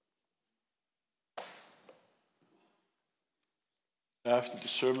After the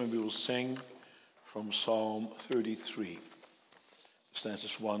sermon, we will sing from Psalm 33,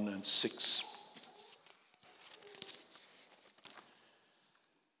 stanzas 1 and 6.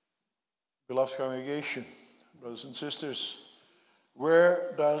 Beloved congregation, brothers and sisters,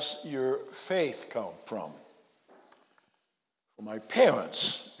 where does your faith come from? From my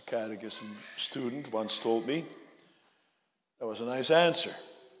parents, a catechism student once told me. That was a nice answer.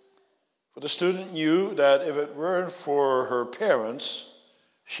 For the student knew that if it weren't for her parents,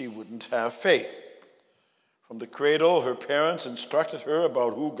 she wouldn't have faith. From the cradle, her parents instructed her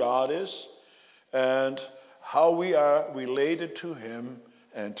about who God is and how we are related to Him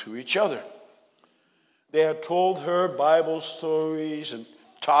and to each other. They had told her Bible stories and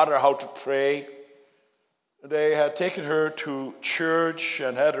taught her how to pray. They had taken her to church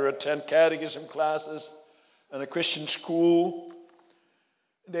and had her attend catechism classes and a Christian school.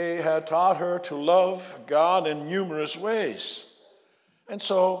 They had taught her to love God in numerous ways. And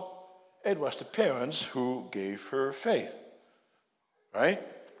so it was the parents who gave her faith. Right?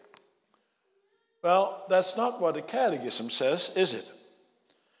 Well, that's not what the catechism says, is it?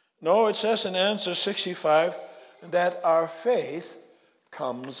 No, it says in answer 65 that our faith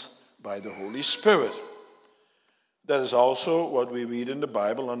comes by the Holy Spirit. That is also what we read in the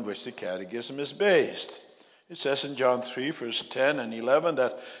Bible on which the catechism is based. It says in John 3, verse 10 and 11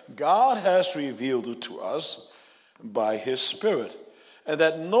 that God has revealed it to us by His Spirit, and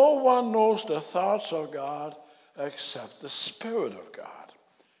that no one knows the thoughts of God except the Spirit of God.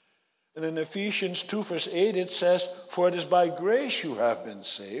 And in Ephesians 2, verse 8, it says, "For it is by grace you have been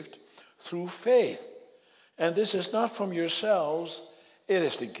saved, through faith. And this is not from yourselves, it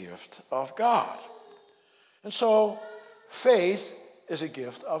is the gift of God." And so, faith is a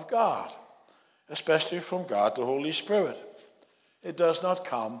gift of God, especially from God, the Holy Spirit. It does not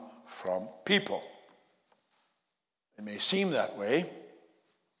come from people. It may seem that way,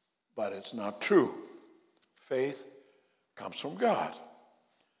 but it's not true. Faith comes from God.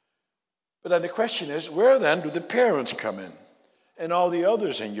 But then the question is, where then do the parents come in? And all the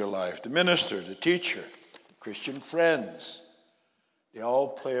others in your life, the minister, the teacher, the Christian friends. They all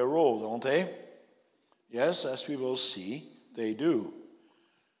play a role, don't they? Yes, as we will see, they do.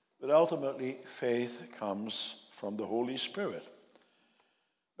 But ultimately, faith comes from the Holy Spirit.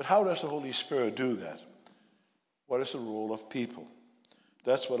 But how does the Holy Spirit do that? What is the role of people?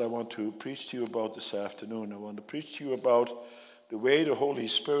 That's what I want to preach to you about this afternoon. I want to preach to you about the way the Holy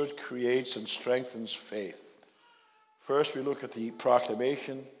Spirit creates and strengthens faith. First, we look at the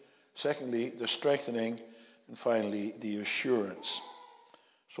proclamation. Secondly, the strengthening. And finally, the assurance.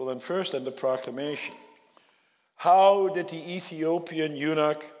 So then first, the proclamation. How did the Ethiopian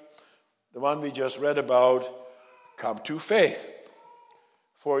eunuch, the one we just read about, come to faith?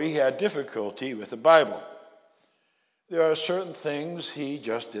 For he had difficulty with the Bible. There are certain things he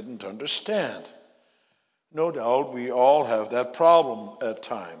just didn't understand. No doubt we all have that problem at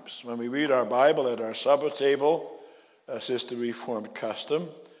times. When we read our Bible at our supper table, as is the Reformed custom,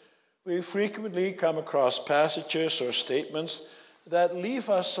 we frequently come across passages or statements that leave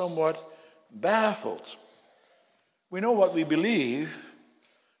us somewhat baffled. We know what we believe,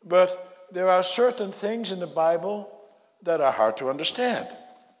 but there are certain things in the Bible that are hard to understand.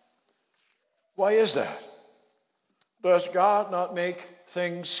 Why is that? Does God not make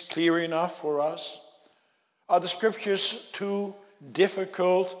things clear enough for us? Are the scriptures too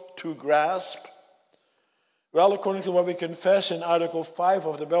difficult to grasp? Well, according to what we confess in Article 5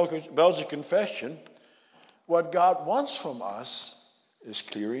 of the Belgian Confession, what God wants from us is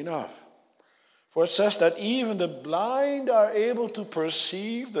clear enough. For it says that even the blind are able to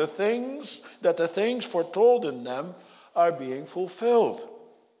perceive the things foretold in them are being fulfilled.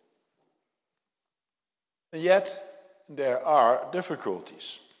 And yet, there are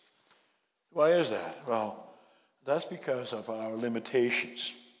difficulties. Why is that? Well, that's because of our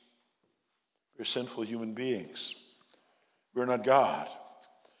limitations. We're sinful human beings. We're not God.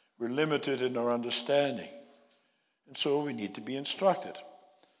 We're limited in our understanding. And so we need to be instructed.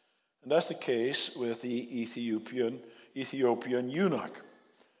 And that's the case with the Ethiopian eunuch.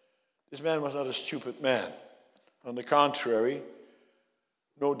 This man was not a stupid man. On the contrary,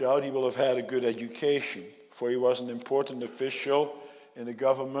 no doubt he will have had a good education, for he was an important official in the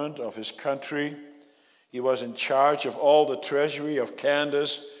government of his country. He was in charge of all the treasury of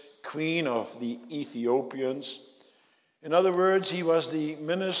Candace, queen of the Ethiopians. In other words, he was the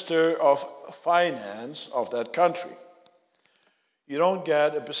minister of finance of that country. You don't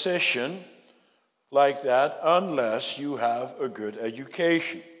get a position like that unless you have a good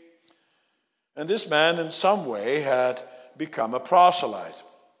education. And this man in some way had become a proselyte.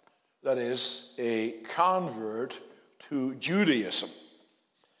 That is, a convert to Judaism.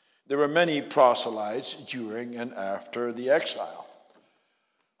 There were many proselytes during and after the exile.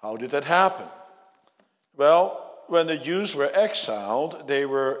 How did that happen? Well, when the Jews were exiled, they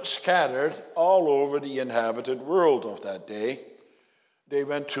were scattered all over the inhabited world of that day. They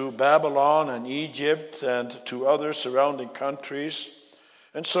went to Babylon and Egypt and to other surrounding countries.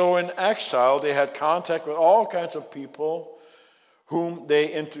 And so in exile, they had contact with all kinds of people whom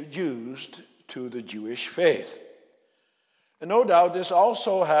they introduced to the Jewish faith. And no doubt this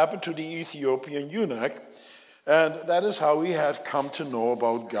also happened to the Ethiopian eunuch, and that is how he had come to know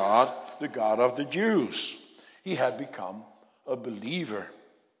about God, the God of the Jews. He had become a believer.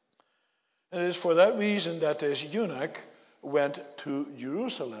 And it is for that reason that this eunuch went to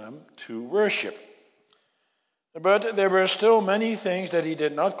Jerusalem to worship. But there were still many things that he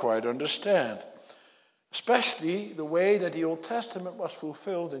did not quite understand, especially the way that the Old Testament was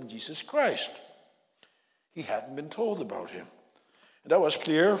fulfilled in Jesus Christ. He hadn't been told about him. And that was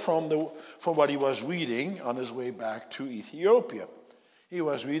clear from what he was reading on his way back to Ethiopia. He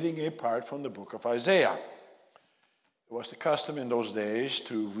was reading a part from the book of Isaiah. It was the custom in those days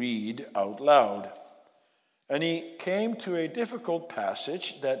to read out loud. And he came to a difficult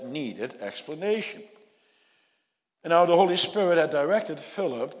passage that needed explanation. And now the Holy Spirit had directed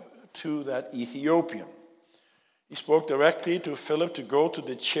Philip to that Ethiopian. He spoke directly to Philip to go to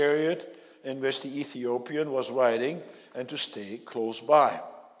the chariot in which the Ethiopian was riding and to stay close by.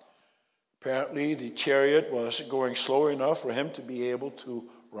 Apparently, the chariot was going slow enough for him to be able to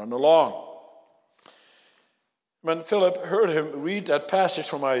run along. When Philip heard him read that passage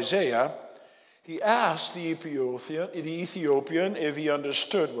from Isaiah, he asked the Ethiopian if he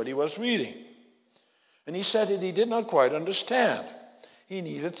understood what he was reading. And he said that he did not quite understand. He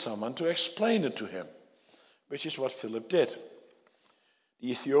needed someone to explain it to him, which is what Philip did.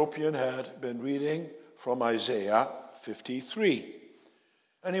 The Ethiopian had been reading from Isaiah 53,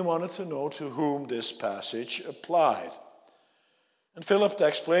 and he wanted to know to whom this passage applied. And Philip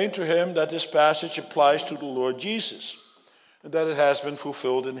explained to him that this passage applies to the Lord Jesus, and that it has been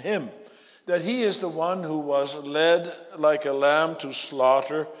fulfilled in him, that he is the one who was led like a lamb to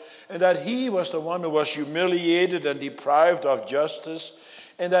slaughter, and that he was the one who was humiliated and deprived of justice,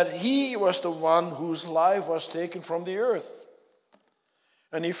 and that he was the one whose life was taken from the earth.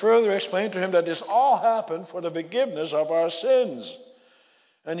 And he further explained to him that this all happened for the forgiveness of our sins.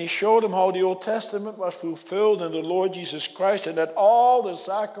 And he showed him how the Old Testament was fulfilled in the Lord Jesus Christ, and that all the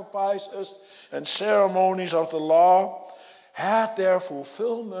sacrifices and ceremonies of the law had their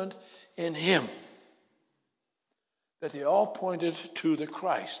fulfillment in him. That they all pointed to the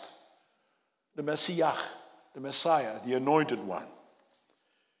Christ, the Messiah, the anointed one.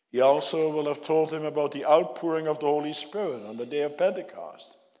 He also will have told him about the outpouring of the Holy Spirit on the day of Pentecost.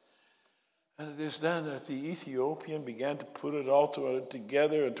 And it is then that the Ethiopian began to put it all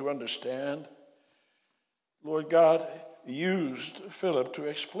together and to understand. Lord God used Philip to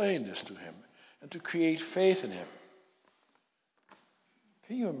explain this to him and to create faith in him.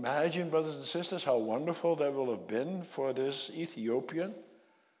 Can you imagine, brothers and sisters, how wonderful that will have been for this Ethiopian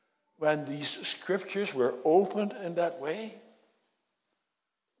when these scriptures were opened in that way?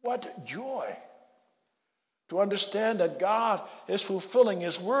 What joy to understand that God is fulfilling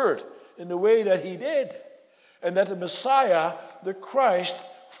his word in the way that he did, and that the Messiah, the Christ,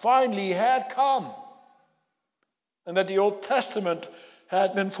 finally had come, and that the Old Testament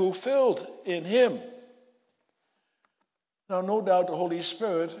had been fulfilled in him. Now, no doubt the Holy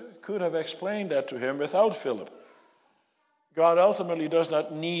Spirit could have explained that to him without Philip. God ultimately does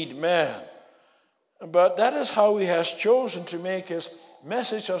not need man, but that is how he has chosen to make his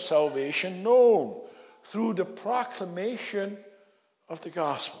message of salvation known, through the proclamation of the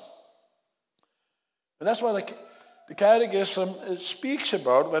gospel. And that's what the Catechism speaks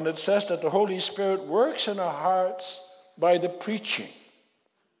about when it says that the Holy Spirit works in our hearts by the preaching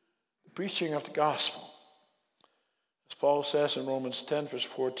of the gospel. As Paul says in Romans 10, verse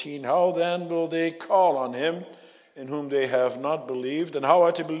 14, how then will they call on him in whom they have not believed? And how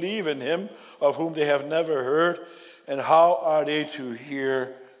are they to believe in him of whom they have never heard? And how are they to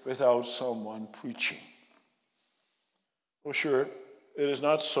hear without someone preaching? Well, sure, it is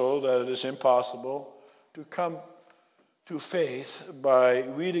not so that it is impossible to come to faith by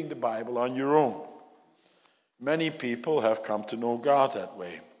reading the Bible on your own. Many people have come to know God that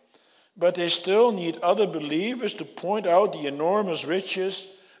way. But they still need other believers to point out the enormous riches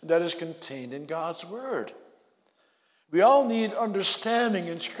that is contained in God's Word. We all need understanding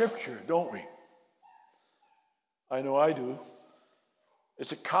in Scripture, don't we? I know I do.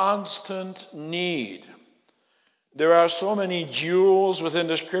 It's a constant need. There are so many jewels within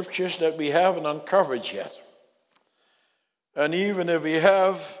the Scriptures that we haven't uncovered yet. And even if we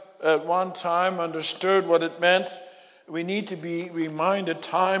have at one time understood what it meant, we need to be reminded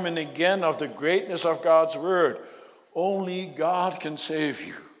time and again of the greatness of God's word. Only God can save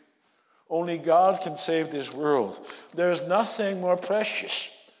you. Only God can save this world. There's nothing more precious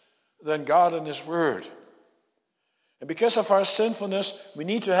than God and his word. And because of our sinfulness, we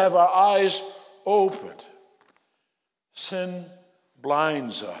need to have our eyes opened. Sin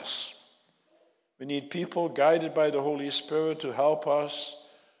blinds us. We need people guided by the Holy Spirit to help us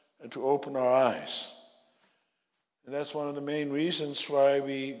and to open our eyes. And that's one of the main reasons why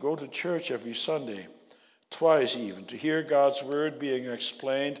we go to church every Sunday, twice even, to hear God's word being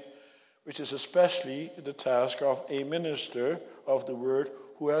explained, which is especially the task of a minister of the word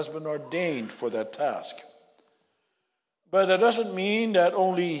who has been ordained for that task. But that doesn't mean that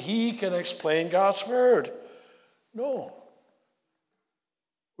only he can explain God's word. No.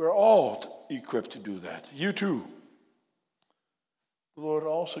 We're all equipped to do that. You too. The Lord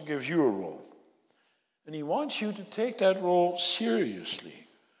also gives you a role. And he wants you to take that role seriously.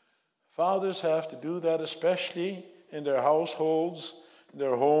 Fathers have to do that, especially in their households, in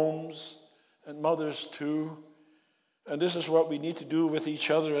their homes, and mothers too. And this is what we need to do with each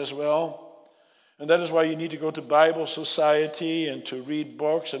other as well. And that is why you need to go to Bible Society and to read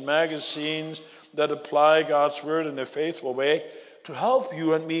books and magazines that apply God's word in a faithful way to help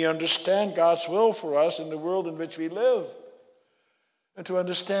you and me understand God's will for us in the world in which we live. And to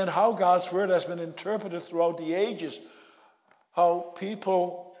understand how God's word has been interpreted throughout the ages, how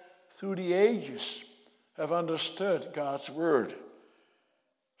people through the ages have understood God's word,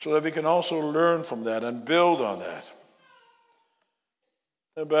 so that we can also learn from that and build on that.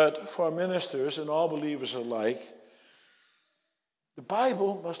 But for ministers and all believers alike, the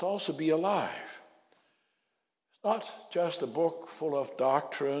Bible must also be alive. It's not just a book full of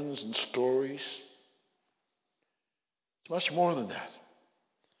doctrines and stories. It's much more than that.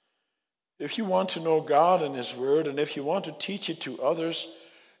 If you want to know God and his word, and if you want to teach it to others,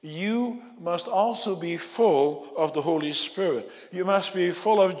 you must also be full of the Holy Spirit. You must be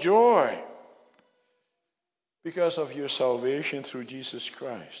full of joy because of your salvation through Jesus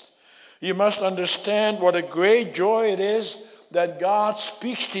Christ. You must understand what a great joy it is that God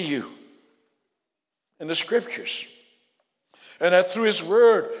speaks to you in the scriptures, and that through his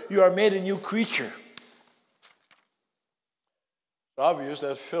word you are made a new creature. It's obvious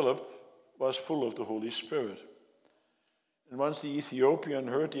that Philip was full of the Holy Spirit. And once the Ethiopian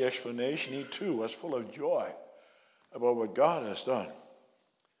heard the explanation, he too was full of joy about what God has done.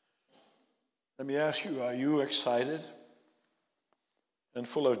 Let me ask you, are you excited and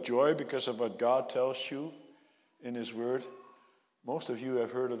full of joy because of what God tells you in his word? Most of you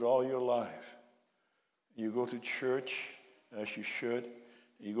have heard it all your life. You go to church, as you should.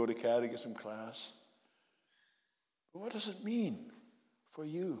 You go to catechism class. But what does it mean for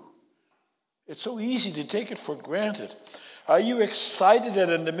you? It's so easy to take it for granted. Are you excited that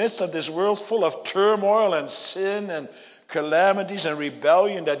in the midst of this world full of turmoil and sin and calamities and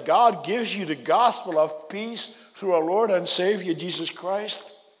rebellion, that God gives you the gospel of peace through our Lord and Savior Jesus Christ?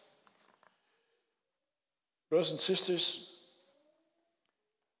 Brothers and sisters,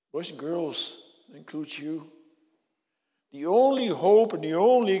 boys and girls, that includes you. The only hope and the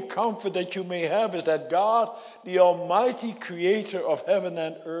only comfort that you may have is that God, the Almighty Creator of heaven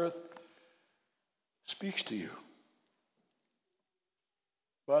and earth, speaks to you.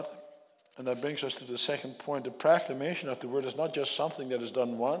 But, and that brings us to the second point, the proclamation of the word is not just something that is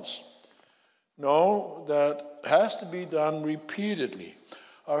done once. No, that has to be done repeatedly.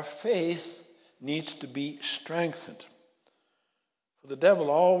 Our faith needs to be strengthened. For the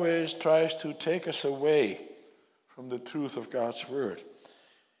devil always tries to take us away from the truth of God's word.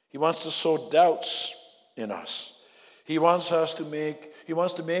 He wants to sow doubts in us. He wants to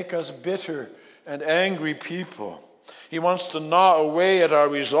make us bitter and angry people. He wants to gnaw away at our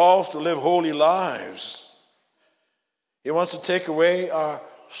resolve to live holy lives. He wants to take away our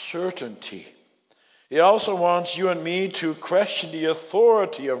certainty. He also wants you and me to question the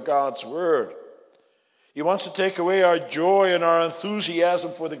authority of God's word. He wants to take away our joy and our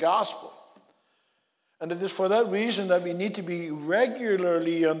enthusiasm for the gospel. And it is for that reason that we need to be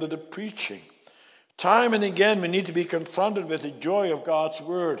regularly under the preaching. Time and again we need to be confronted with the joy of God's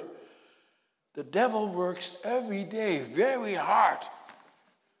word. The devil works every day very hard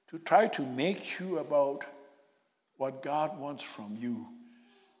to try to make you about what God wants from you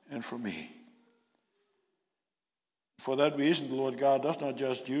and from me. For that reason, the Lord God does not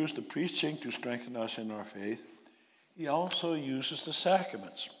just use the preaching to strengthen us in our faith. He also uses the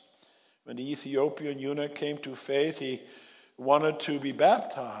sacraments. When the Ethiopian eunuch came to faith, he wanted to be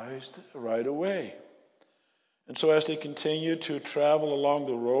baptized right away. And so as they continued to travel along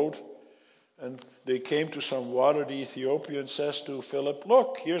the road, and they came to some water, the Ethiopian says to Philip,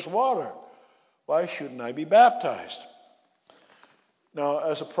 "Look, here's water. Why shouldn't I be baptized?" Now,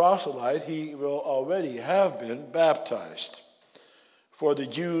 as a proselyte, he will already have been baptized, for the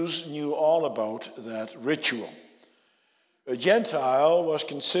Jews knew all about that ritual. A Gentile was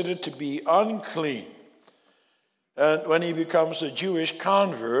considered to be unclean, and when he becomes a Jewish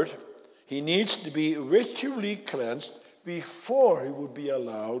convert, he needs to be ritually cleansed before he would be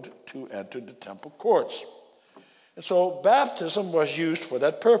allowed to enter the temple courts. And so baptism was used for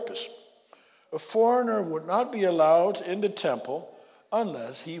that purpose. A foreigner would not be allowed in the temple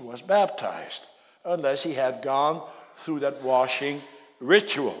unless he was baptized, unless he had gone through that washing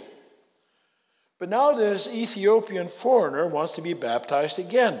ritual. But now this Ethiopian foreigner wants to be baptized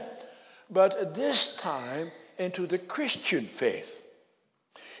again, but this time into the Christian faith.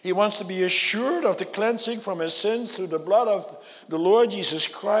 He wants to be assured of the cleansing from his sins through the blood of the Lord Jesus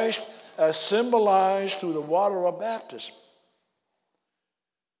Christ, as symbolized through the water of baptism.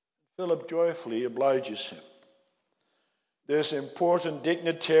 Philip joyfully obliges him. This important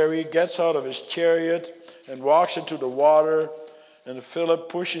dignitary gets out of his chariot and walks into the water, and Philip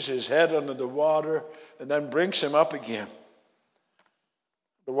pushes his head under the water and then brings him up again.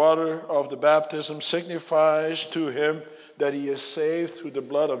 The water of the baptism signifies to him that he is saved through the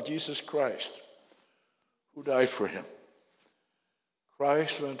blood of Jesus Christ, who died for him.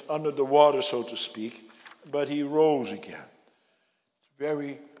 Christ went under the water, so to speak, but he rose again. It's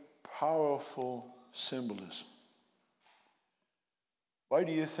very powerful symbolism. Why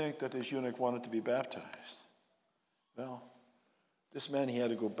do you think that this eunuch wanted to be baptized? Well, this man, he had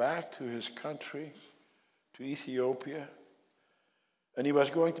to go back to his country, to Ethiopia, and he was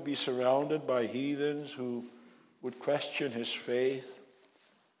going to be surrounded by heathens who would question his faith.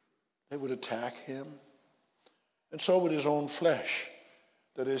 They would attack him. And so would his own flesh,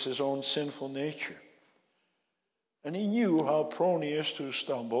 that is, his own sinful nature. And he knew how prone he is to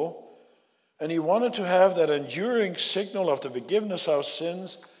stumble, and he wanted to have that enduring signal of the forgiveness of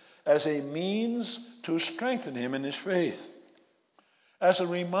sins as a means to strengthen him in his faith, as a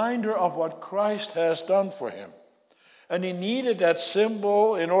reminder of what Christ has done for him. And he needed that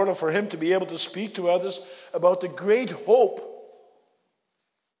symbol in order for him to be able to speak to others about the great hope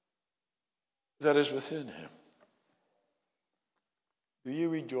that is within him. Do you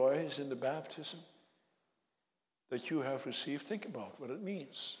rejoice in the baptism that you have received? Think about what it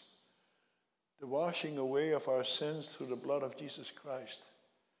means. The washing away of our sins through the blood of Jesus Christ.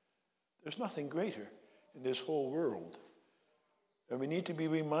 There's nothing greater in this whole world. And we need to be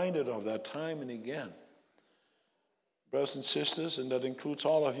reminded of that time and again. Brothers and sisters, and that includes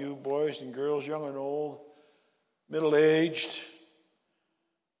all of you, boys and girls, young and old, middle-aged,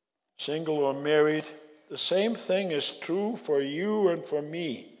 single or married. The same thing is true for you and for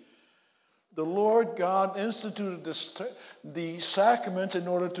me. The Lord God instituted the sacrament in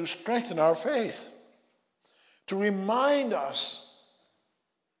order to strengthen our faith, to remind us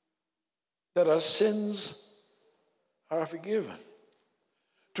that our sins are forgiven,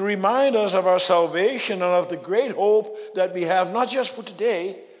 to remind us of our salvation and of the great hope that we have, not just for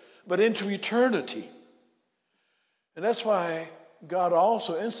today, but into eternity. And that's why God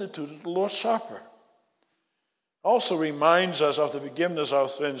also instituted the Lord's Supper. Also reminds us of the forgiveness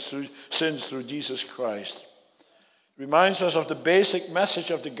of sins through Jesus Christ. Reminds us of the basic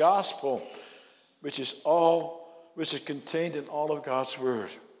message of the gospel, which is contained in all of God's word.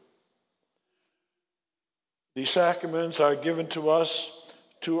 These sacraments are given to us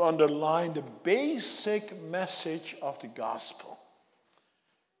to underline the basic message of the gospel.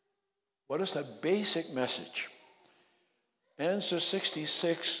 What is that basic message? Answer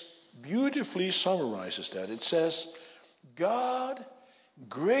 66 beautifully summarizes that. It says, God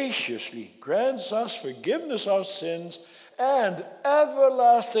graciously grants us forgiveness of sins and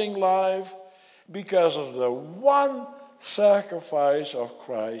everlasting life because of the one sacrifice of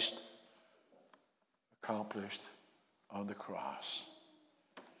Christ accomplished on the cross.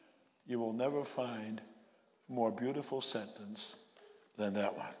 You will never find a more beautiful sentence than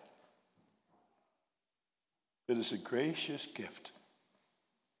that one. It is a gracious gift.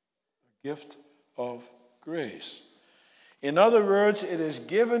 A gift of grace. In other words, it is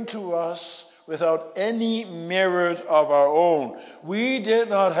given to us without any merit of our own. We did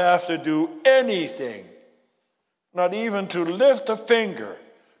not have to do anything, not even to lift a finger,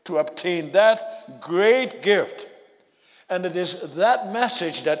 to obtain that great gift. And it is that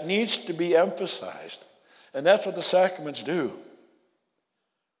message that needs to be emphasized. And that's what the sacraments do.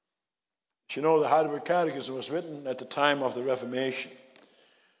 You know, the Heidelberg Catechism was written at the time of the Reformation.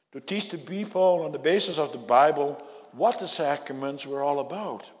 to teach the people on the basis of the Bible what the sacraments were all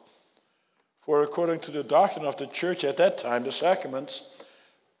about. For according to the doctrine of the church at that time, the sacraments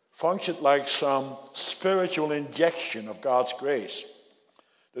functioned like some spiritual injection of God's grace.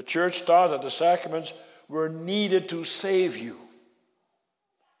 The church taught that the sacraments were needed to save you.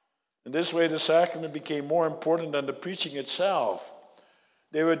 In this way, the sacrament became more important than the preaching itself.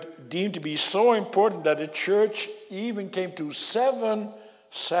 They were deemed to be so important that the church even came to 7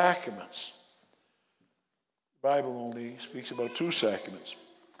 sacraments. The Bible only speaks about 2 sacraments.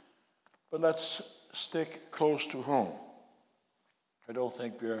 But let's stick close to home. I don't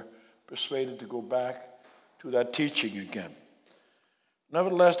think we're persuaded to go back to that teaching again.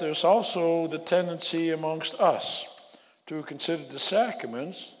 Nevertheless, there's also the tendency amongst us to consider the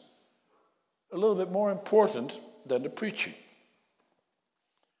sacraments a little bit more important than the preaching.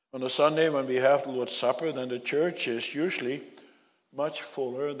 On a Sunday when we have the Lord's Supper, then the church is usually much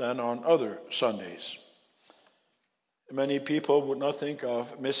fuller than on other Sundays. Many people would not think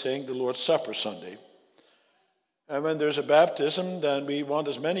of missing the Lord's Supper Sunday. And when there's a baptism, then we want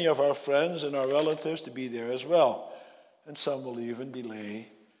as many of our friends and our relatives to be there as well. And some will even delay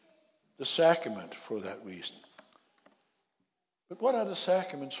the sacrament for that reason. But what are the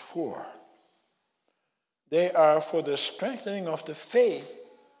sacraments for? They are for the strengthening of the faith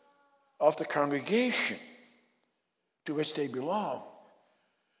of the congregation to which they belong,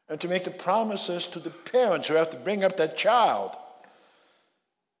 and to make the promises to the parents who have to bring up that child.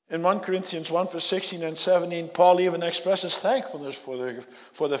 In 1 Corinthians 1 verse 16 and 17, Paul even expresses thankfulness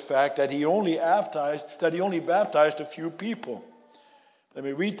for the fact that he only baptized a few people. Let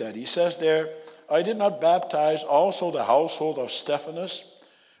me read that. He says there, "I did not baptize also the household of Stephanas.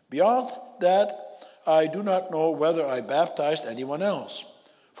 Beyond that, I do not know whether I baptized anyone else.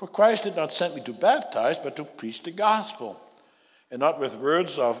 For Christ did not send me to baptize, but to preach the gospel, and not with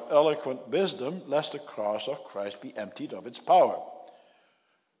words of eloquent wisdom, lest the cross of Christ be emptied of its power."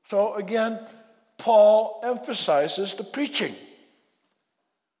 So again, Paul emphasizes the preaching.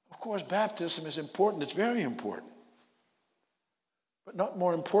 Of course, baptism is important. It's very important. But not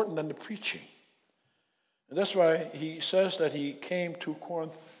more important than the preaching. And that's why he says that he came to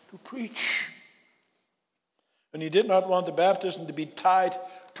Corinth to preach. And he did not want the baptism to be tied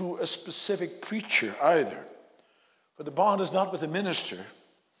to a specific preacher either. For the bond is not with the minister.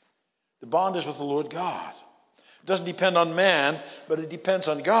 The bond is with the Lord God. It doesn't depend on man, but it depends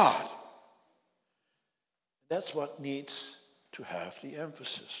on God. That's what needs to have the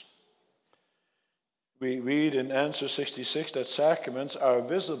emphasis. We read in answer 66 that sacraments are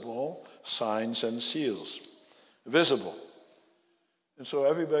visible signs and seals. Visible. And so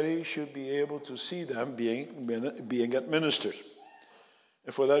everybody should be able to see them being administered.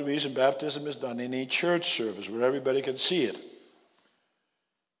 And for that reason, baptism is done in a church service where everybody can see it.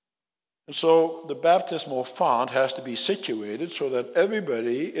 And so the baptismal font has to be situated so that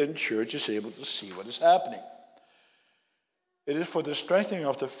everybody in church is able to see what is happening. It is for the strengthening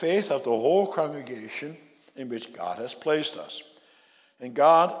of the faith of the whole congregation in which God has placed us. And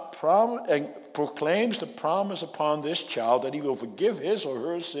God proclaims the promise upon this child that he will forgive his or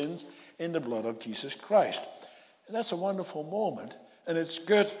her sins in the blood of Jesus Christ. And that's a wonderful moment. And it's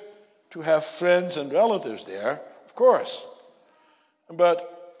good to have friends and relatives there, of course.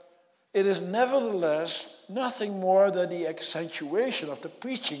 But it is nevertheless nothing more than the accentuation of the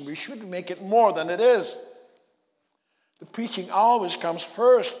preaching. We shouldn't make it more than it is. The preaching always comes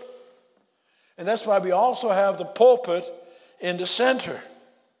first. And that's why we also have the pulpit in the center.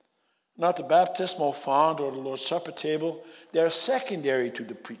 Not the baptismal font or the Lord's Supper table. They're secondary to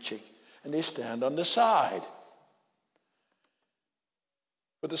the preaching. And they stand on the side.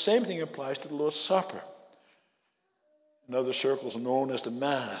 But the same thing applies to the Lord's Supper. In other circles known as the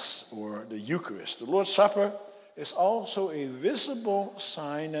Mass or the Eucharist. The Lord's Supper is also a visible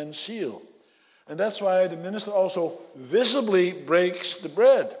sign and seal. And that's why the minister also visibly breaks the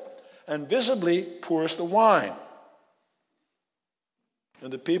bread and visibly pours the wine.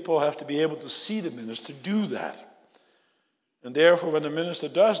 And the people have to be able to see the minister do that. And therefore, when the minister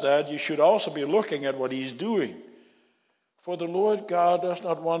does that, you should also be looking at what he's doing. For the Lord God does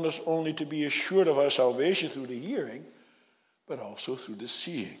not want us only to be assured of our salvation through the hearing, but also through the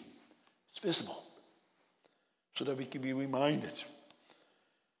seeing. It's visible, so that we can be reminded.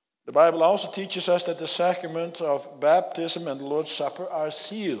 The Bible also teaches us that the sacrament of baptism and the Lord's Supper are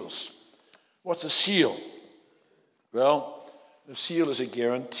seals. What's a seal? Well, a seal is a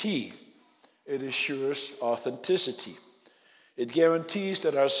guarantee. It assures authenticity. It guarantees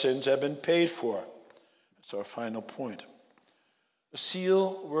that our sins have been paid for. That's our final point. A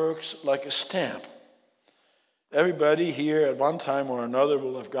seal works like a stamp. Everybody here at one time or another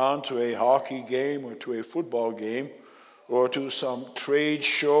will have gone to a hockey game or to a football game or to some trade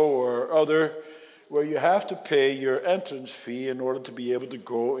show or other where you have to pay your entrance fee in order to be able to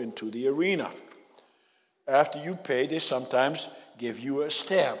go into the arena. After you pay, they sometimes give you a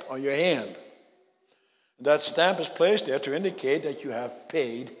stamp on your hand. That stamp is placed there to indicate that you have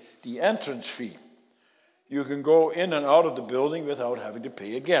paid the entrance fee. You can go in and out of the building without having to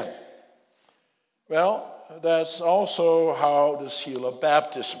pay again. Well, that's also how the seal of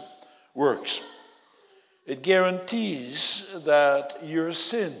baptism works. It guarantees that your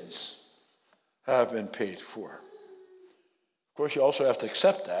sins have been paid for. Of course, you also have to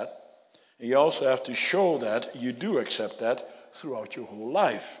accept that. And you also have to show that you do accept that throughout your whole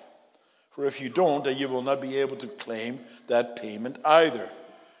life. For if you don't, then you will not be able to claim that payment either.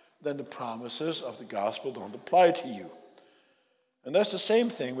 Then the promises of the gospel don't apply to you. And that's the same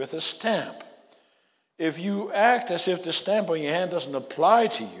thing with a stamp. If you act as if the stamp on your hand doesn't apply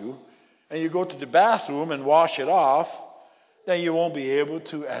to you, and you go to the bathroom and wash it off, then you won't be able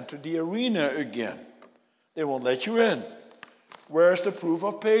to enter the arena again. They won't let you in. Where's the proof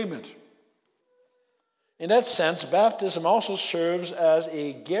of payment? In that sense, baptism also serves as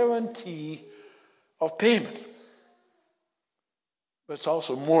a guarantee of payment. But it's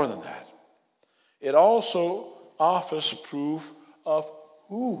also more than that. It also offers proof of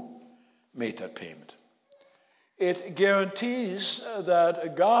who made that payment. It guarantees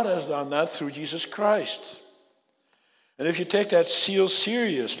that God has done that through Jesus Christ. And if you take that seal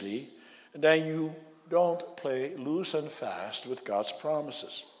seriously, then you don't play loose and fast with God's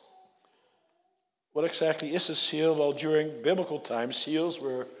promises. What exactly is a seal? Well, during biblical times, seals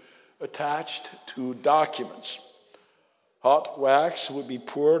were attached to documents. Hot wax would be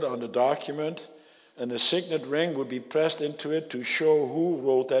poured on the document, and a signet ring would be pressed into it to show who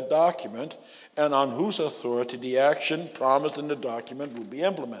wrote that document and on whose authority the action promised in the document would be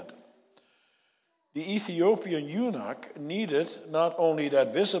implemented. The Ethiopian eunuch needed not only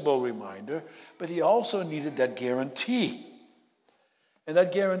that visible reminder, but he also needed that guarantee. And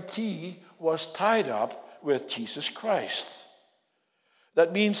that guarantee was tied up with Jesus Christ.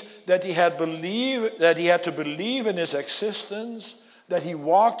 That means that he had to believe in his existence, that he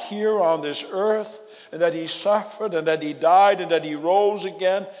walked here on this earth, and that he suffered, and that he died, and that he rose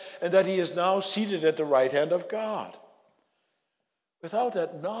again, and that he is now seated at the right hand of God. Without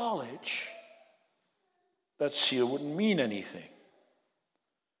that knowledge, that seal wouldn't mean anything.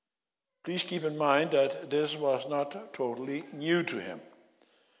 Please keep in mind that this was not totally new to him.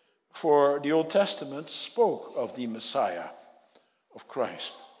 For the Old Testament spoke of the Messiah, of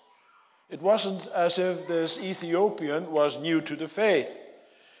Christ. It wasn't as if this Ethiopian was new to the faith.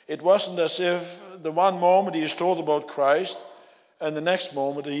 It wasn't as if the one moment he is told about Christ and the next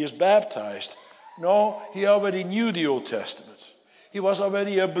moment he is baptized. No, he already knew the Old Testament. He was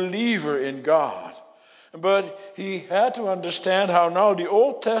already a believer in God. But he had to understand how now the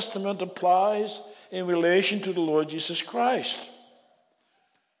Old Testament applies in relation to the Lord Jesus Christ.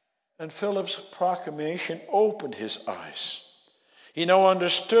 And Philip's proclamation opened his eyes. He now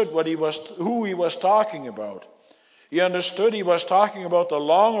understood who he was talking about. He understood he was talking about the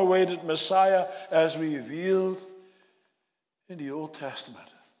long-awaited Messiah as revealed in the Old Testament.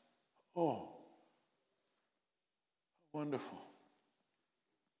 Oh, wonderful.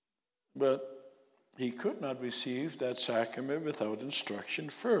 But he could not receive that sacrament without instruction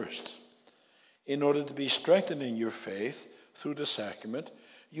first. In order to be strengthened in your faith through the sacrament,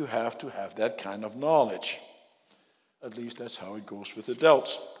 you have to have that kind of knowledge. At least that's how it goes with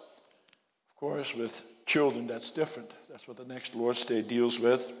adults. Of course, with children, that's different. That's what the next Lord's Day deals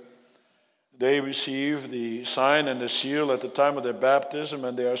with. They receive the sign and the seal at the time of their baptism,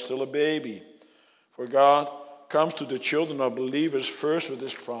 and they are still a baby. For God comes to the children of believers first with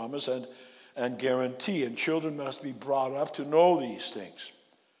his promise and guarantee, and children must be brought up to know these things.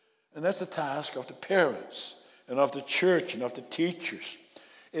 And that's the task of the parents and of the church and of the teachers.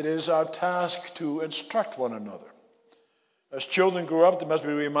 It is our task to instruct one another. As children grow up, they must be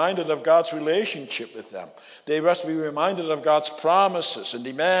reminded of God's relationship with them. They must be reminded of God's promises and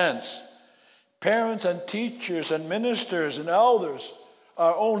demands. Parents and teachers and ministers and elders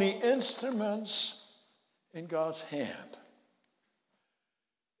are only instruments in God's hand.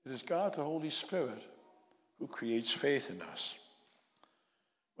 It is God, the Holy Spirit, who creates faith in us.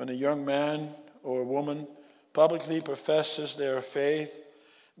 When a young man or woman publicly professes their faith,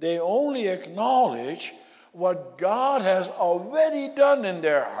 they only acknowledge what God has already done in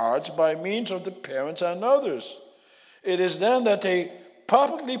their hearts by means of the parents and others. It is then that they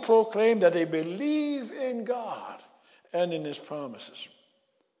publicly proclaim that they believe in God and in his promises.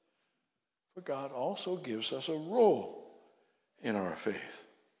 For God also gives us a role in our faith.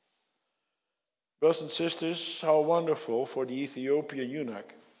 Brothers and sisters, how wonderful for the Ethiopian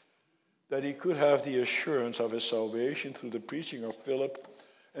eunuch that he could have the assurance of his salvation through the preaching of Philip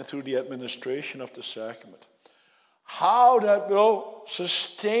and through the administration of the sacrament. How that will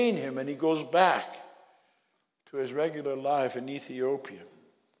sustain him when he goes back to his regular life in Ethiopia.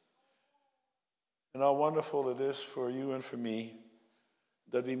 And how wonderful it is for you and for me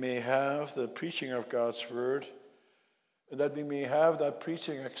that we may have the preaching of God's word, and that we may have that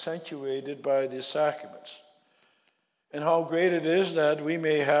preaching accentuated by the sacraments. And how great it is that we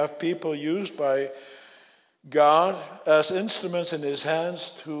may have people used by God as instruments in his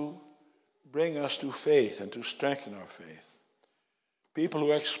hands to bring us to faith and to strengthen our faith. People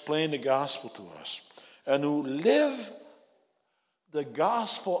who explain the gospel to us and who live the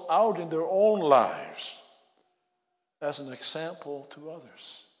gospel out in their own lives as an example to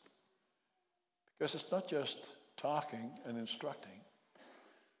others. Because it's not just talking and instructing.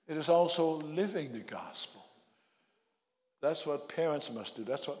 It is also living the gospel. That's what parents must do.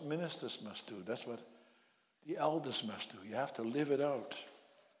 That's what ministers must do. That's what the elders must do. You have to live it out.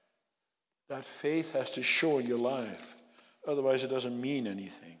 That faith has to show in your life. Otherwise, it doesn't mean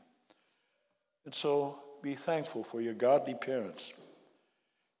anything. And so, be thankful for your godly parents.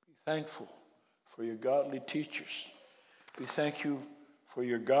 Be thankful for your godly teachers. We thank you for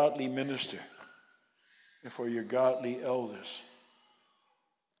your godly minister and for your godly elders.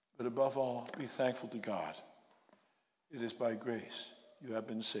 But above all, be thankful to God. It is by grace you have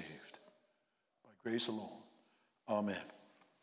been saved. By grace alone. Amen.